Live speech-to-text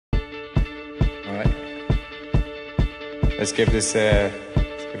Let's give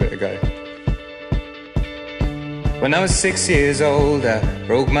it a go. When I was 6 years old, I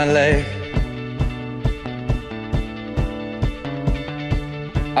broke my leg.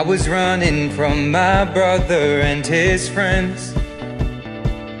 I was running from my brother and his friends,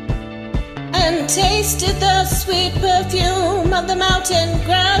 and tasted the sweet perfume of the mountain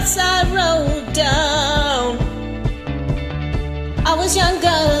grass I rode down. I was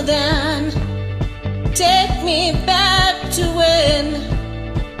younger then. Take me back to when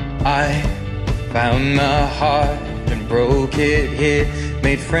I found my heart and broke it here,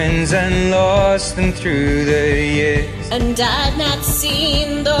 made friends and lost them through the years. And I've not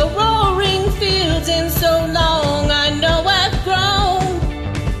seen the roaring fields in so long. I know I've grown,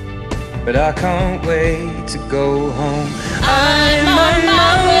 but I can't wait to go home. I'm on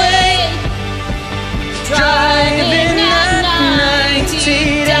my way, driving at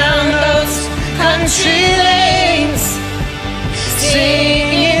 90 down those country lanes,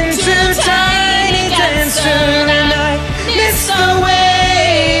 singing to Tiny Dancer, and I miss the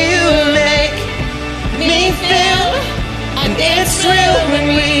way you make me feel. And it's real when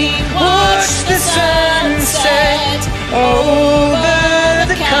we watch the sunset over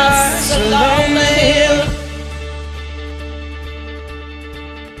the castle on the hill.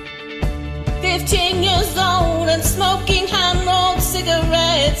 15 years old and smoking hand-rolled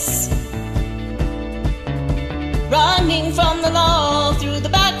cigarettes, running from the law through the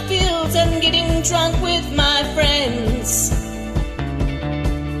backfields and getting drunk with my friends.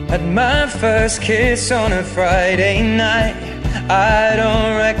 Had my first kiss on a Friday night. I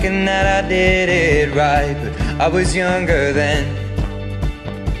don't reckon that I did it right, but I was younger then.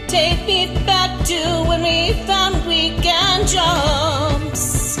 Take me back to when we found weekend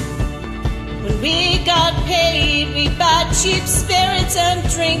jobs. When we got paid, we buy cheap spirits and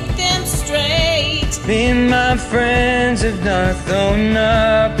drink them straight. Me and my friends have not thrown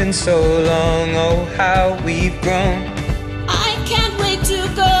up in so long. Oh, how we've grown. I can't wait to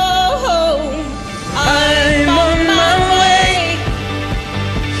go home. I'm on my way,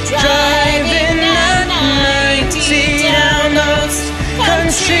 driving at 90 down those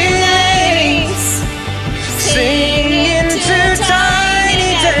country lanes, singing to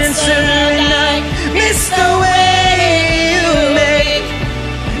Tiny Dancer, and I miss the way you make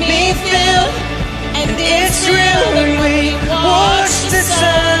me feel. And it's real when we watch the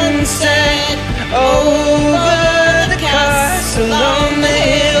sunset over the castle on the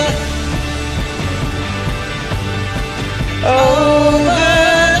hill.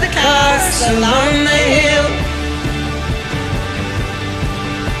 Over the castle on the hill.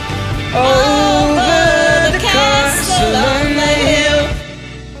 Over the castle on the hill.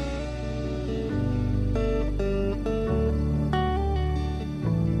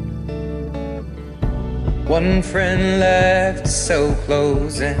 One friend left to sell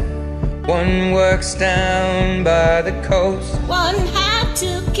clothes, and one works down by the coast. One had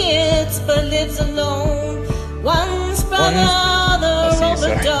 2 kids but lives alone. One's brother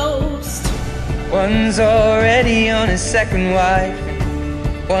overdosed. One's already on his second wife.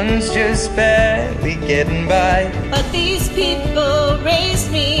 One's just barely getting by. But these people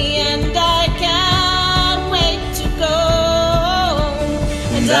raised me, and I can't wait to go.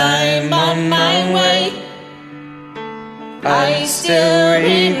 And I'm on my way. I still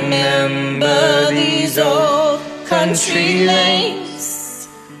remember these old country lanes,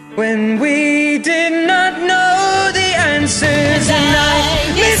 when we did not know the answers, and I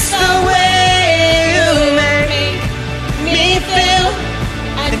miss the way you make me feel.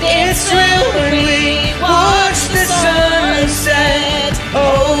 And it's real when we watch the sunset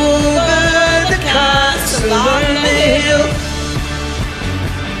over the castle on the hill.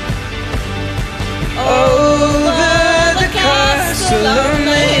 Over the castle on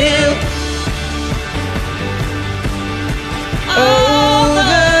the hill.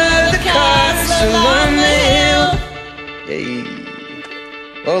 Over the castle on the hill. Yay.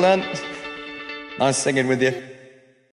 Well done. Nice singing with you.